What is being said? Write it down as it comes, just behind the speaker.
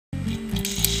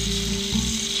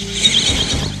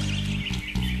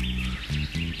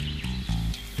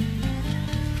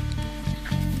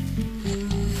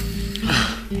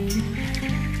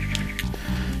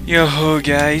Yo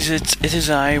guys, it is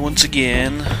I once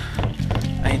again.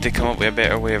 I need to come up with a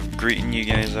better way of greeting you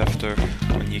guys after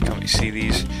when you come to see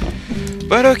these.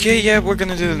 But okay, yeah, we're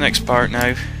gonna do the next part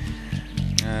now.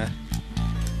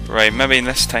 Right, maybe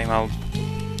this time I'll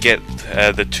get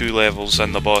the 2 levels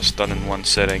and the boss done in one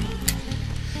sitting.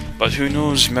 But who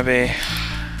knows, maybe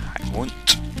I won't.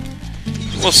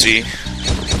 We'll see.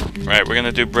 Right, we're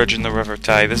gonna do Bridge in the River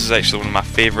Ty. This is actually one of my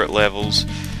favourite levels.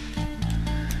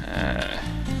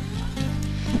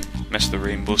 Missed the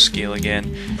rainbow scale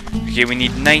again. Okay, we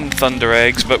need 9 thunder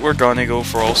eggs, but we're gonna go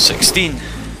for all 16.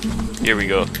 Here we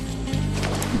go.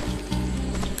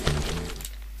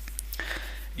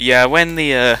 Yeah, when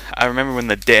the I remember when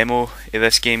the demo of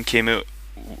this game came out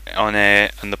on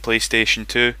the PlayStation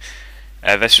 2.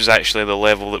 This was actually the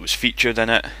level that was featured in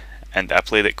it, and I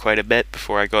played it quite a bit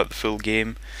before I got the full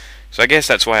game. So I guess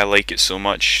that's why I like it so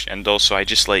much, and also I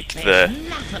just like the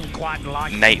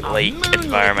night-like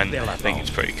environment. I think it's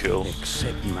pretty cool.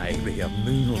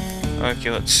 Okay,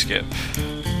 let's skip.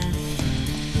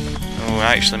 Oh,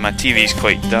 actually my TV's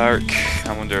quite dark.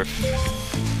 I wonder if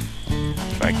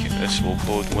this will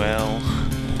bode well.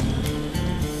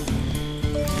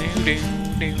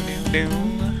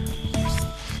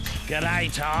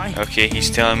 G'day, Ty. Okay, he's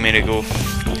telling me to go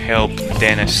help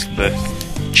Dennis the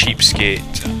cheapskate.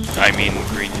 I mean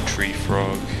green tree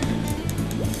frog.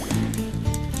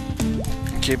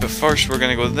 Okay, but first we're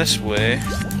gonna go this way.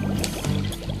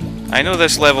 I know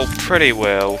this level pretty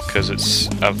well because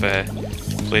I've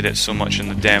played it so much in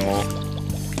the demo.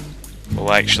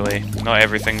 Well, actually, not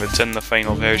everything that's in the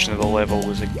final version of the level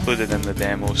was included in the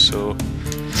demo, so.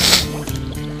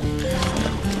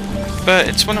 But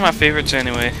it's one of my favourites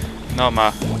anyway. Not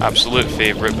my absolute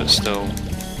favourite, but still.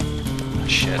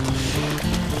 Shit.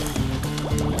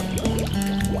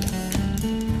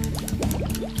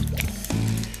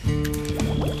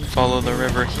 Follow the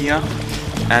river here,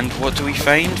 and what do we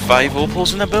find? 5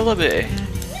 opals and a billabee.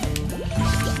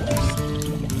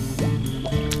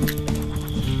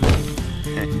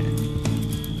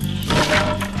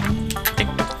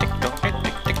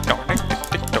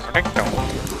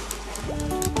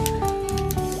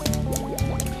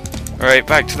 Alright,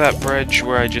 back to that bridge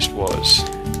where I just was.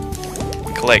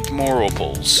 Collect more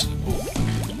opals.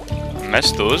 I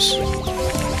missed those.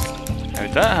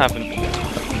 How'd that happen?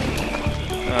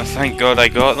 Oh, thank God I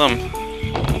got them.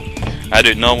 I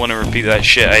do not want to repeat that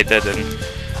shit I did in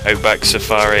Outback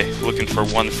Safari, looking for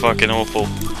 1 fucking opal.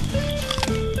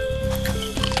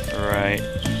 Right.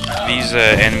 These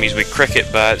enemies with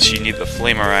cricket bats, you need the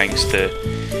flamerangs to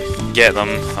get them,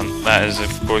 and that is,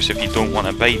 of course, if you don't want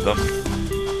to bite them.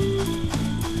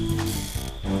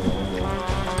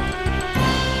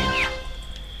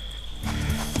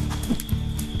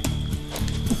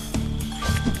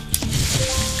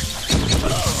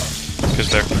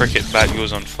 Their cricket bat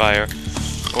goes on fire.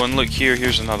 Oh, and look here,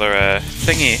 here's another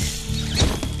thingy.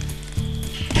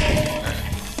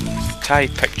 Tie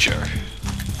picture.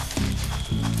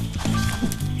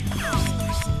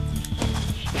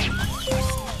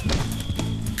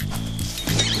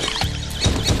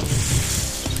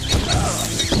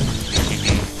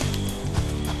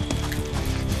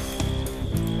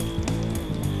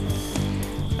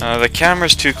 The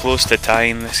camera's too close to Ty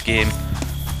in this game.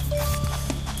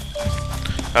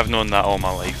 I've known that all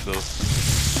my life, though.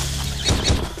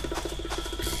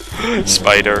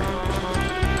 Spider.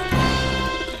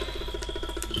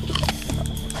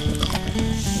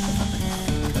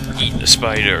 Eat the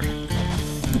spider.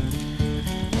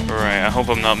 Right, I hope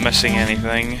I'm not missing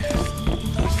anything.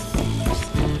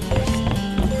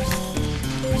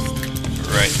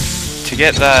 Right. To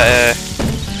get that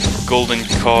golden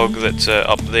cog that's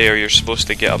up there, you're supposed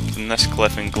to get up in this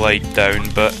cliff and glide down,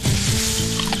 but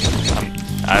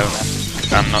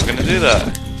I'm not gonna do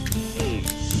that.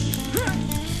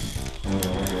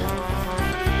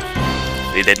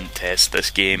 They didn't test this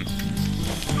game.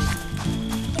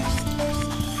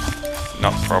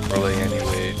 Not properly,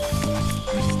 anyway.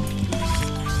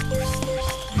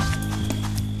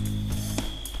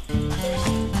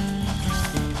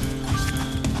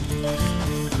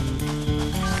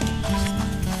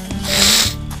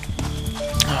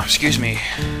 Oh, excuse me.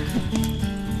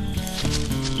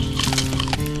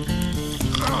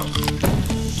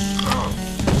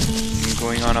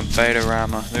 Going on a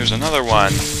Baitarama. There's another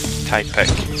one. Tie pick.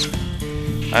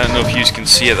 I don't know if you can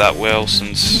see it that well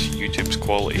since YouTube's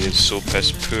quality is so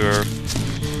piss poor.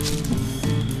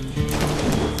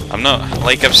 I'm not,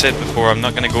 like I've said before, I'm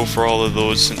not going to go for all of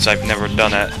those since I've never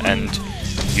done it, and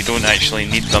you don't actually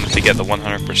need them to get the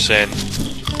 100%.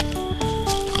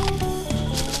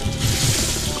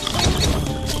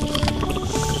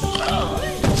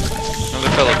 Another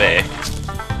Philip.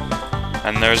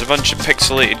 And there's a bunch of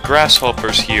pixelated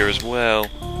grasshoppers here as well.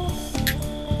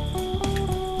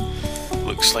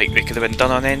 Looks like they could have been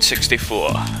done on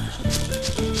N64.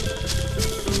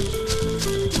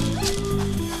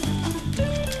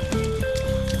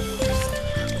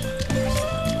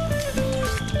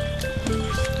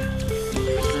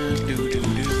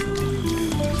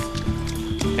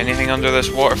 Anything under this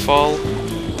waterfall?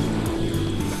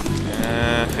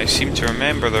 I seem to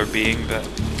remember there being, but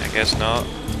I guess not.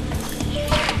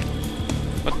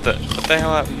 What the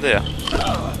hell happened there?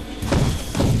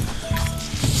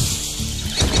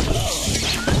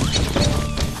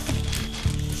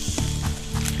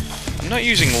 I'm not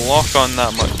using lock on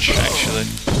that much actually.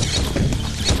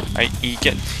 You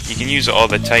can use it all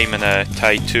the time in a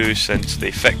Tie 2 since they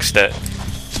fixed it,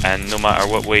 and no matter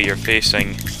what way you're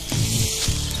facing,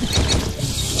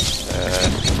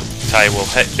 Tie will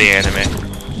hit the enemy.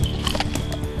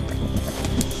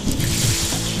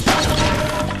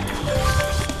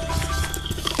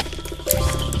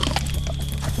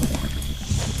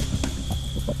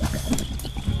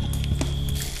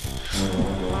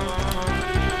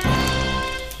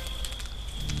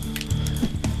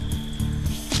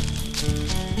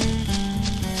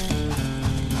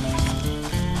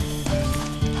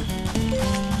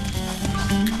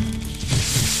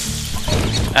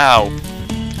 Ow.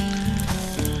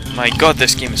 My god,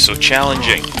 this game is so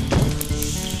challenging.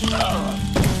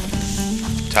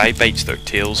 Tie bites their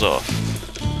tails off.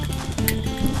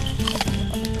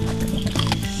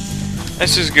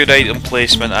 This is good item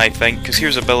placement, I think, because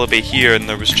here's a Billabee here and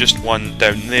there was just one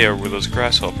down there where those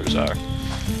grasshoppers are.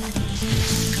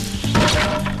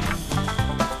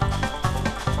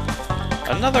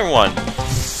 Another one!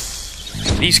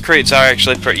 These crates are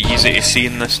actually pretty easy to see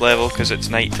in this level because it's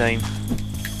night time.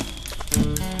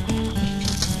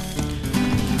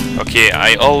 Okay,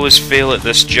 I always fail at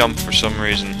this jump for some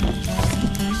reason.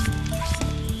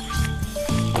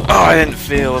 Oh, I didn't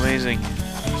fail, amazing.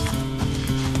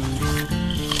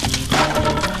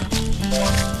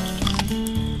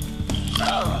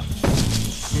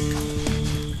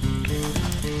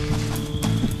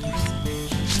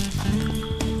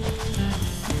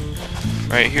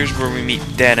 Right, here's where we meet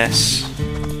Dennis.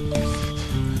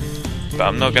 But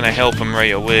I'm not gonna help him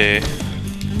right away.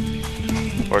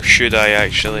 Or should I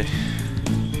actually?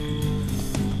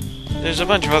 There's a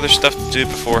bunch of other stuff to do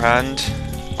beforehand.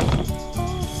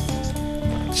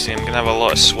 Let's see, I'm gonna have a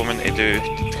lot of swimming to do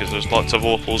because there's lots of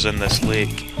opals in this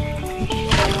lake.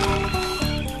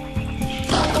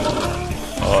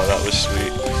 Oh, that was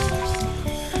sweet.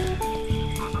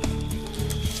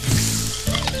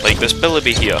 Like this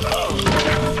Billabee here.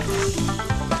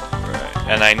 Right.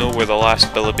 And I know where the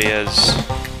last Billabee is.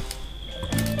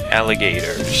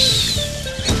 Alligators.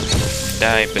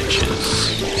 Die, bitches.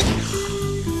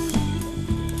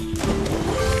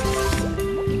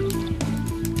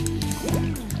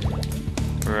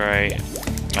 Right.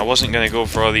 I wasn't gonna go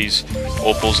for all these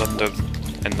opals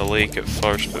in the lake at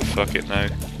first, but fuck it now.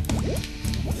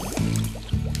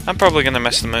 I'm probably gonna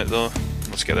miss them out though.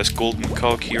 Let's get this golden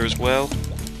cog here as well.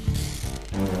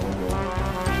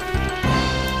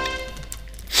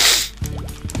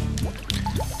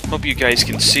 Hope you guys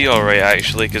can see alright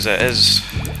actually, because it is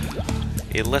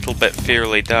a little bit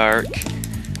fairly dark.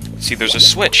 See, there's a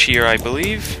switch here, I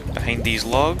believe, behind these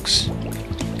logs.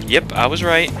 Yep, I was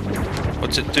right.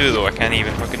 What's it do though? I can't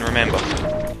even fucking remember.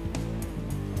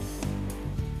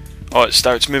 Oh, it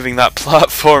starts moving that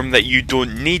platform that you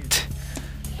don't need.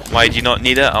 Why do you not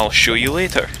need it? I'll show you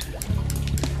later.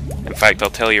 In fact, I'll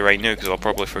tell you right now because I'll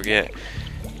probably forget.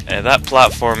 That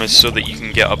platform is so that you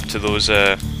can get up to those,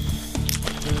 what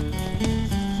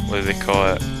do they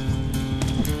call it?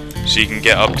 So you can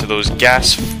get up to those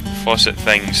gas faucet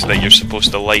things that you're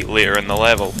supposed to light later in the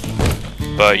level.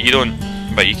 But you don't.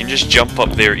 But you can just jump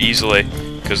up there easily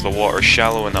because the water's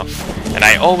shallow enough. And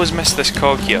I always miss this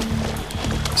cog here.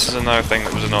 This is another thing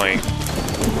that was annoying.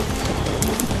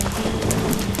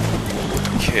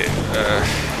 Okay,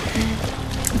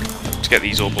 let's get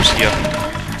these opals here.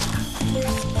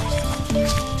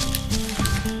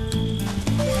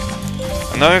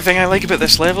 Another thing I like about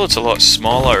this level, it's a lot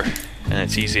smaller and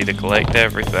it's easy to collect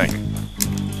everything.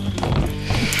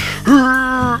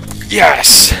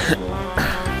 Yes!